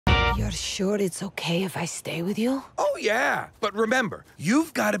You're sure it's okay if I stay with you? Oh, yeah. But remember,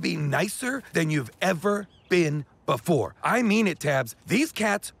 you've got to be nicer than you've ever been before. I mean it, Tabs. These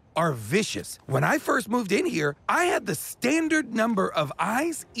cats are vicious. When I first moved in here, I had the standard number of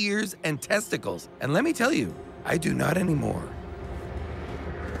eyes, ears, and testicles. And let me tell you, I do not anymore.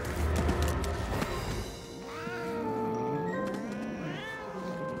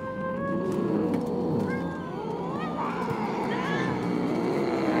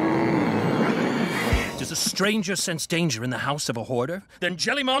 Does a stranger sense danger in the house of a hoarder? Then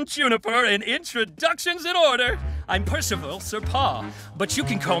Jellymon Juniper and introductions in order. I'm Percival, Sir Paw, but you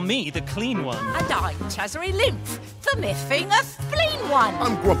can call me the clean one. And I'm Chazzery Lymph, the myth-finger spleen one.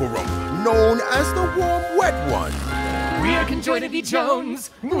 I'm Grumple Rump, known as the warm, wet one. We're Conjointedly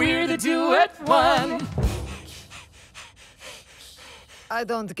Jones, we're the duet one. I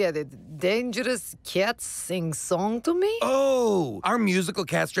don't get it. Dangerous cats sing song to me? Oh, our musical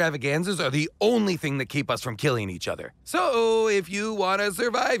cat-stravanganzas are the only thing that keep us from killing each other. So if you want to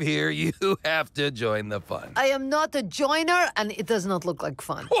survive here, you have to join the fun. I am not a joiner, and it does not look like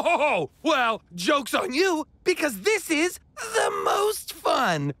fun. Oh, well, joke's on you, because this is the most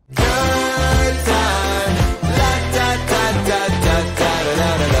fun. Good time. La da da da da da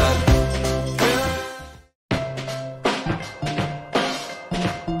da da da.